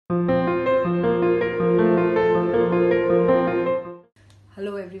Hello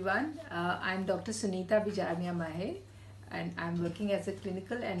everyone, I'm Dr. Sunita Bijarnia and I'm working as a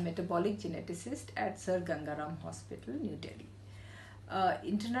clinical and metabolic geneticist at Sir Gangaram Hospital, New Delhi.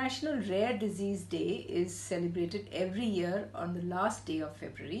 International Rare Disease Day is celebrated every year on the last day of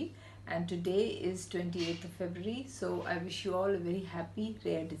February, and today is 28th of February, so I wish you all a very happy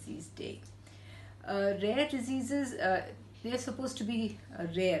Rare Disease Day. Rare diseases, they're supposed to be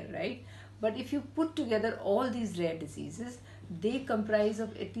rare, right? But if you put together all these rare diseases, they comprise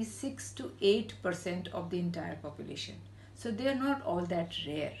of at least 6 to 8% of the entire population. So they are not all that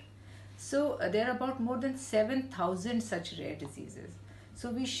rare. So there are about more than 7,000 such rare diseases.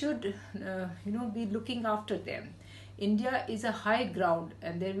 So we should, be looking after them. India is a high ground,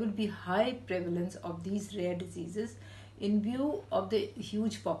 and there will be high prevalence of these rare diseases in view of the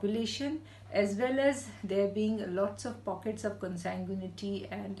huge population, as well as there being lots of pockets of consanguinity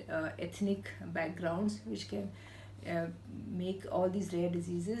and ethnic backgrounds which can make all these rare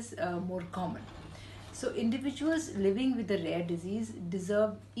diseases more common. So individuals living with a rare disease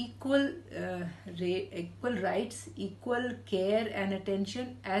deserve equal rights, equal care and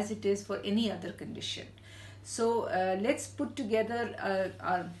attention as it is for any other condition. So let's put together,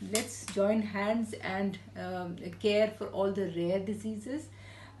 let's join hands and care for all the rare diseases.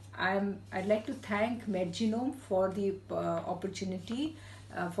 I'd like to thank MedGenome for the opportunity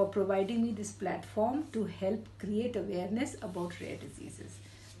for providing me this platform to help create awareness about rare diseases.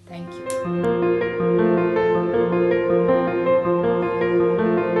 Thank you.